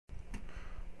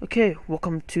Okay,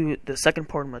 welcome to the second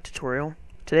part of my tutorial.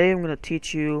 Today I'm going to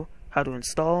teach you how to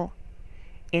install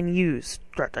and use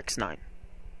DX9.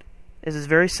 This is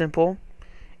very simple,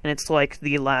 and it's like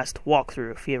the last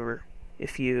walkthrough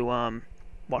if you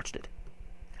watched it.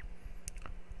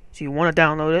 So you want to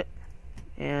download it,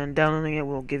 and downloading it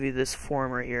will give you this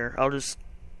form right here. I'll just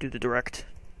do the direct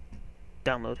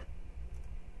download.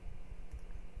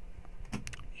 You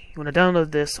want to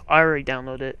download this. I already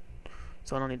downloaded it,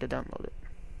 so I don't need to download it.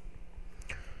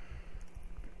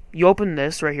 You open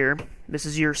this right here. This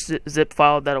is your zip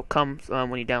file that'll come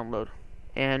when you download,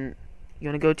 and you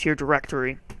want to go to your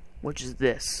directory, which is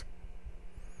this.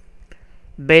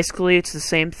 Basically, it's the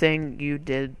same thing you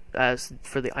did as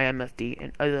for the IMFD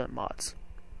and other mods.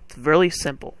 It's really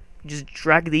simple. You just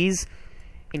drag these,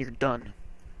 and you're done.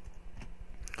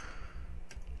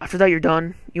 After that, you're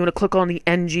done. You want to click on the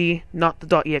ng, not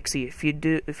the .exe. If you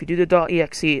do the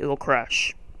 .exe, it will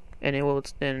crash,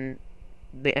 and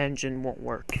the engine won't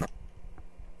work.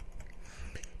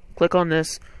 Click on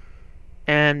this,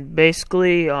 and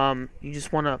basically you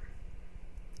just want to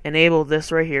enable this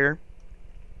right here.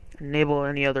 Enable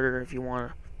any other if you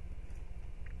want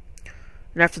to.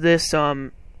 And after this,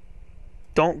 don't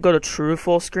go to true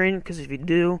full screen, because if you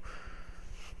do,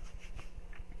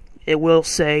 it will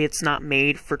say it's not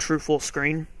made for true full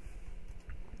screen.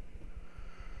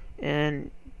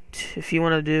 And if you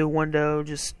want to do window,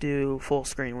 just do full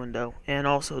screen window, and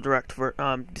also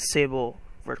disable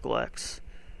vertical X.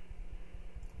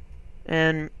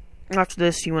 And after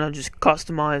this, you want to just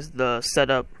customize the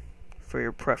setup for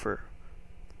your prefer.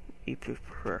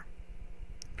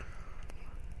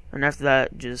 And after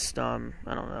that, just I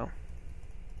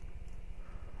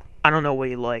don't know what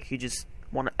you like. You just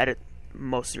want to edit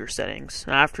most of your settings.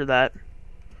 And after that,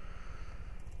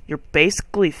 you're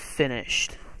basically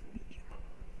finished.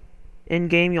 In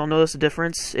game, you'll notice a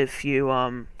difference if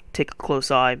you take a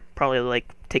close eye, probably like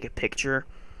take a picture,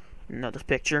 another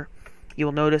picture.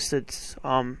 You'll notice it's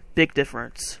big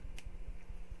difference.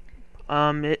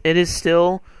 It is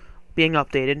still being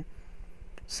updated,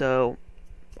 so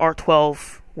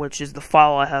R12, which is the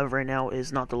file I have right now,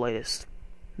 is not the latest.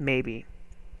 Maybe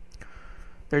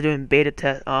they're doing beta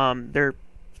they're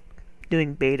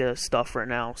doing beta stuff right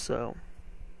now, so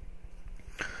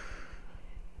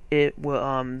it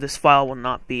will this file will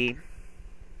not be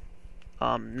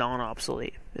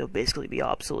non-obsolete. It'll basically be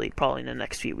obsolete probably in the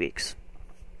next few weeks.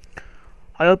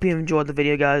 I hope you enjoyed the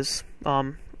video, guys.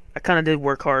 I kind of did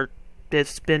work hard.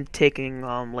 It's been taking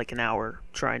like an hour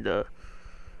trying to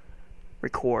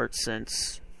record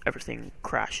since everything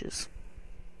crashes.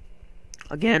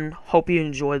 Again, hope you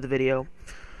enjoyed the video.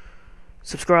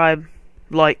 Subscribe,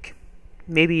 like,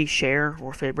 maybe share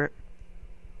or favorite,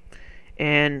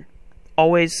 and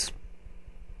always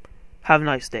have a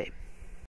nice day.